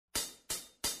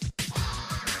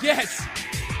Yes!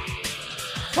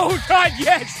 Oh God,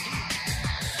 yes!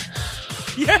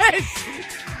 Yes!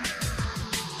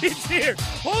 It's here!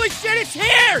 Holy shit, it's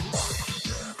here!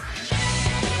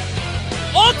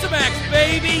 Ultimax,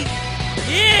 baby!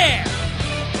 Yeah!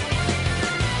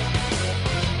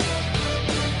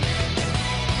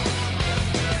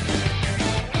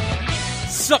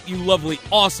 Sup, you lovely,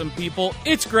 awesome people.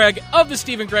 It's Greg of the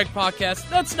Steve and Greg podcast.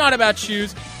 That's not about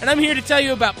shoes, and I'm here to tell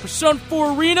you about Persona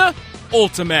 4 Arena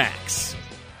Ultimax.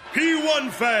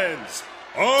 P1 fans,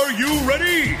 are you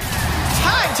ready?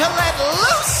 Time to let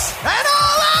loose and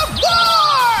all-out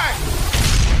war!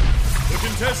 The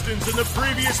contestants in the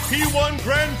previous P1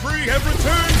 Grand Prix have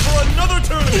returned for another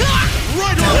tournament,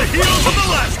 right on the heels of the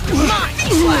last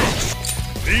one.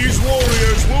 These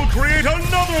warriors will create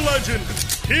another legend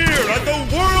here at the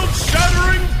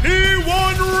world-shattering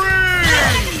P1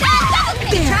 ring!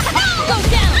 Go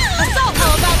down! Assault,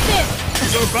 how about this?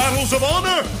 These are battles of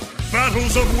honor,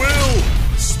 battles of will.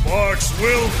 Sparks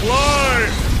will fly.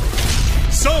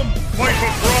 Some fight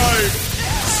for pride,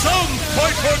 some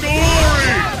fight for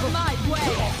glory.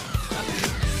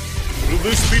 Will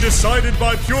this be decided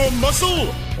by pure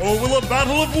muscle, or will a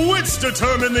battle of wits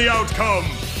determine the outcome?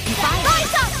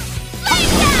 Rise up! Lay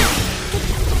down!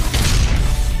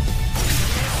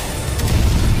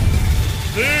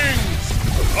 Things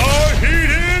are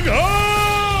heating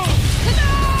up!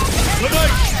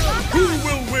 Tonight, who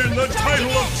will win the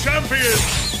title of champion?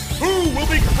 Who will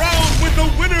be crowned with the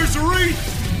winner's wreath?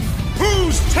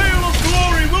 Whose tale of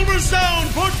glory will resound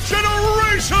for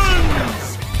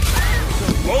generations?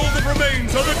 All that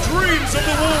remains are the dreams of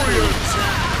the warriors.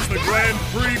 As the Grand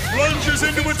Prix plunges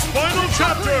into its final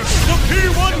chapter, the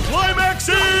P1 climax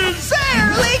is...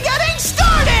 Barely getting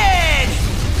started!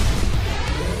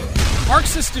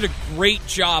 ArcSys did a great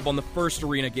job on the first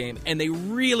Arena game, and they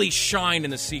really shine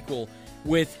in the sequel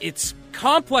with its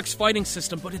complex fighting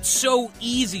system, but it's so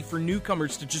easy for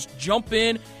newcomers to just jump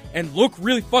in and look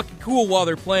really fucking cool while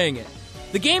they're playing it.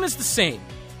 The game is the same.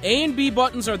 A and B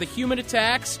buttons are the human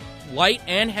attacks, light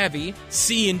and heavy.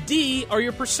 C and D are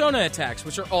your persona attacks,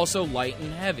 which are also light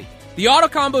and heavy. The auto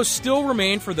combos still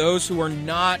remain for those who are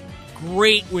not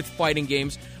great with fighting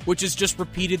games, which is just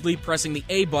repeatedly pressing the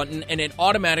A button and it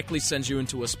automatically sends you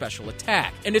into a special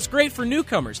attack. And it's great for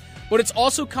newcomers, but it's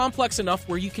also complex enough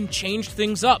where you can change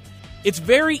things up. It's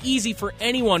very easy for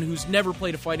anyone who's never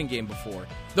played a fighting game before.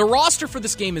 The roster for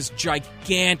this game is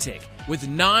gigantic, with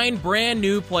 9 brand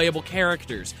new playable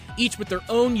characters, each with their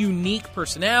own unique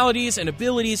personalities and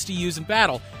abilities to use in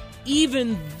battle,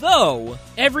 even though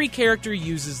every character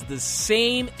uses the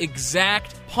same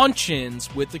exact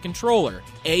punch-ins with the controller.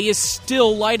 A is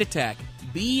still light attack,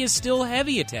 B is still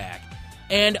heavy attack,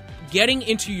 and getting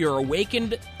into your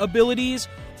awakened abilities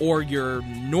or your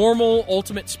normal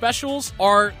ultimate specials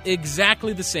are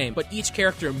exactly the same, but each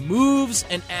character moves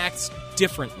and acts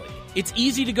differently. It's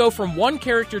easy to go from one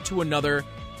character to another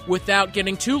without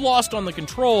getting too lost on the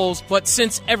controls, but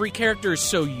since every character is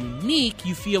so unique,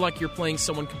 you feel like you're playing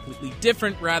someone completely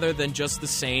different rather than just the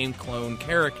same clone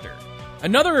character.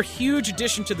 Another huge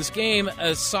addition to this game,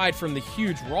 aside from the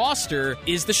huge roster,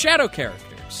 is the shadow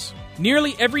characters.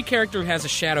 Nearly every character has a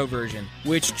shadow version,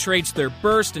 which trades their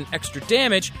burst and extra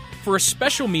damage for a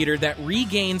special meter that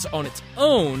regains on its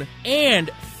own,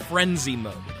 and Frenzy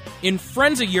mode. In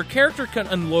Frenzy, your character can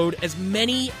unload as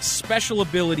many special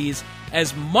abilities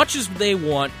as much as they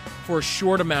want for a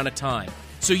short amount of time.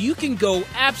 So you can go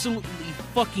absolutely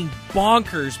fucking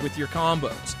bonkers with your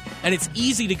combos. And it's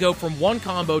easy to go from one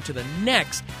combo to the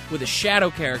next with a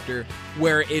shadow character,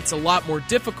 where it's a lot more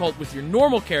difficult with your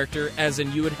normal character, as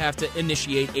in you would have to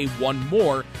initiate a one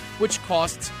more, which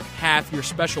costs half your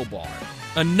special bar.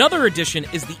 Another addition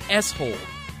is the S hold.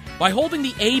 By holding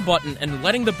the A button and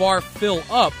letting the bar fill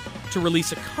up to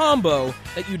release a combo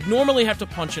that you'd normally have to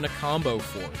punch in a combo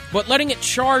for. But letting it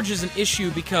charge is an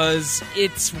issue because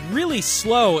it's really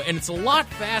slow and it's a lot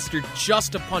faster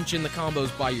just to punch in the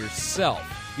combos by yourself.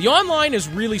 The online is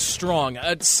really strong,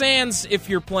 sans if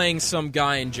you're playing some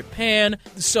guy in Japan,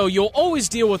 so you'll always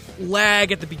deal with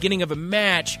lag at the beginning of a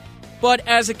match, but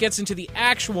as it gets into the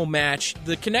actual match,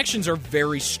 the connections are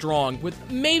very strong, with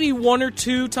maybe 1 or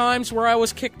 2 times where I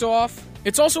was kicked off.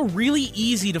 It's also really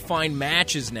easy to find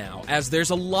matches now, as there's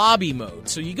a lobby mode.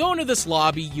 So you go into this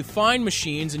lobby, you find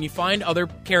machines, and you find other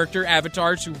character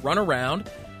avatars who run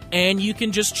around, and you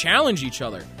can just challenge each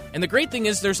other. And the great thing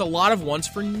is there's a lot of ones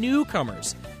for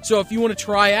newcomers. So if you want to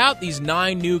try out these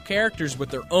 9 new characters with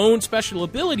their own special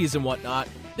abilities and whatnot,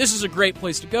 this is a great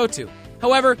place to go to.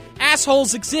 However,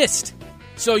 assholes exist.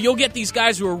 So you'll get these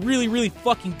guys who are really, really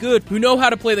fucking good, who know how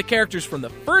to play the characters from the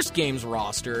first game's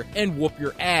roster and whoop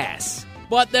your ass.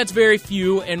 but that's very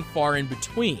few and far in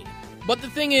between. But the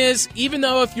thing is, even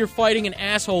though if you're fighting an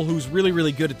asshole who's really,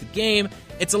 really good at the game,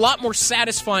 it's a lot more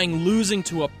satisfying losing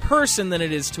to a person than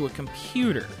it is to a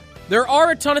computer. There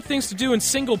are a ton of things to do in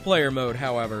single-player mode,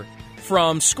 however.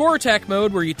 From score attack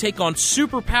mode, where you take on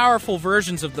super powerful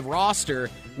versions of the roster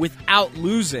without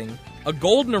losing, a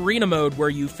golden arena mode where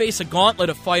you face a gauntlet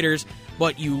of fighters,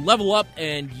 but you level up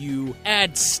and you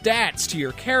add stats to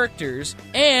your characters,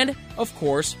 and, of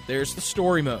course, there's the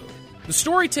story mode. The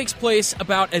story takes place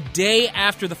about a day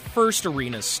after the first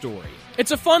arena's story.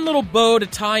 It's a fun little bow to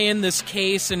tie in this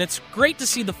case, and it's great to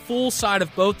see the full side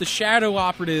of both the Shadow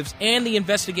Operatives and the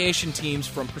investigation teams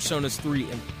from Personas 3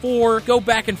 and 4 go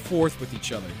back and forth with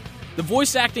each other. The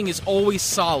voice acting is always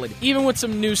solid, even with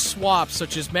some new swaps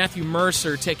such as Matthew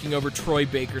Mercer taking over Troy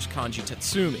Baker's Kanji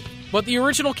Tatsumi. But the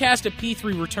original cast at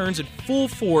P3 returns in full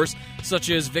force, such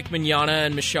as Vic Mignogna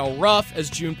and Michelle Ruff as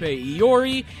Junpei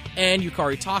Iori, and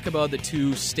Yukari Takaba, the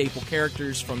two staple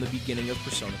characters from the beginning of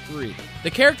Persona 3.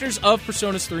 The characters of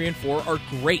Personas 3 and 4 are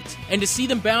great, and to see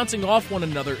them bouncing off one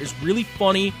another is really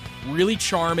funny, really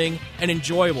charming, and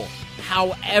enjoyable.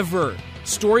 However,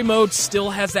 story mode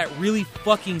still has that really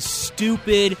fucking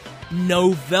stupid,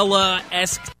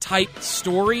 novella-esque type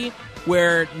story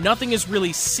where nothing is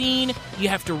really seen, you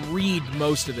have to read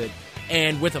most of it.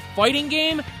 And with a fighting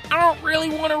game, I don't really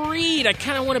want to read. I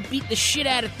kind of want to beat the shit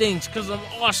out of things because I'm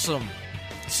awesome.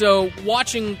 So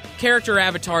watching character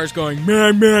avatars going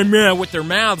meh, meh, meh with their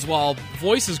mouths while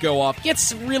voices go off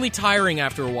gets really tiring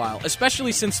after a while,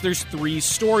 especially since there's 3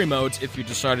 story modes if you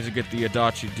decided to get the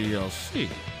Adachi DLC.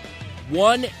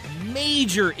 One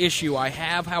major issue I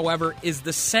have, however, is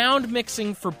the sound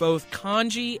mixing for both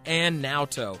Kanji and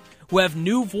Naoto, who have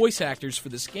new voice actors for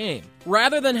this game.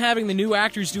 Rather than having the new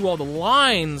actors do all the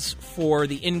lines for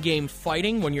the in-game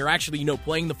fighting when you're actually,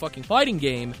 playing the fucking fighting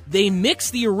game, they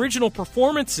mix the original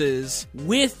performances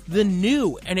with the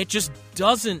new, and it just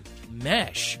doesn't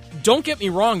mesh. Don't get me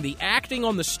wrong, the acting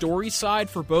on the story side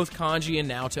for both Kanji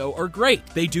and Naoto are great.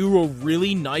 They do a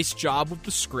really nice job with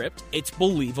the script. It's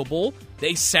believable.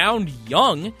 They sound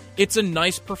young. It's a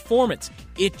nice performance.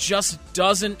 It just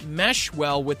doesn't mesh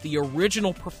well with the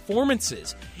original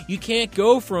performances. You can't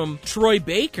go from Troy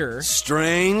Baker...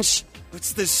 Strange?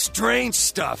 What's this strange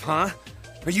stuff, huh?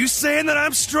 Are you saying that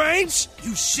I'm strange?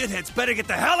 You shitheads better get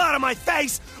the hell out of my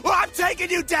face, or I'm taking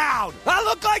you down! I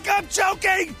look like I'm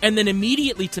joking! And then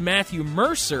immediately to Matthew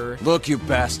Mercer... Look, you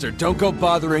bastard, don't go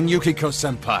bothering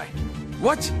Yukiko-senpai.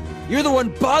 What? You're the one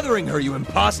bothering her, you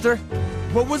imposter?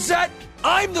 What was that?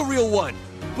 I'm the real one!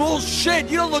 Bullshit,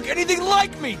 you don't look anything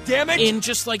like me, damn it! In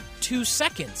just 2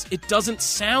 seconds. It doesn't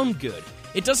sound good.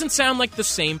 It doesn't sound like the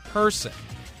same person.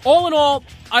 All in all,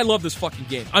 I love this fucking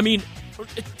game. I mean...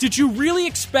 Did you really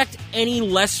expect any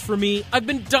less from me? I've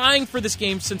been dying for this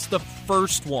game since the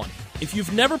first one. If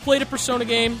you've never played a Persona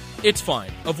game, it's fine.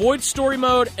 Avoid story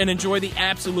mode and enjoy the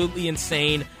absolutely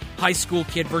insane high school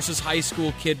kid versus high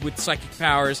school kid with psychic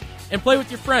powers, and play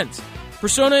with your friends.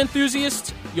 Persona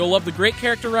enthusiasts, you'll love the great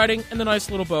character writing and the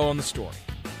nice little bow on the story.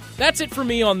 That's it for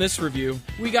me on this review.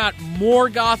 We got more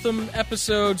Gotham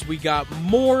episodes. We got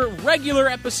more regular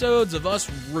episodes of us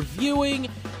reviewing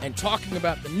and talking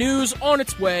about the news on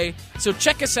its way. So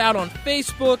check us out on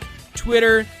Facebook,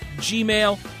 Twitter,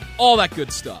 Gmail, all that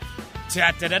good stuff.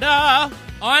 Ta-da-da-da!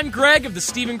 I'm Greg of the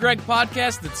Steve and Greg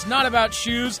podcast that's not about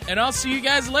shoes, and I'll see you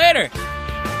guys later.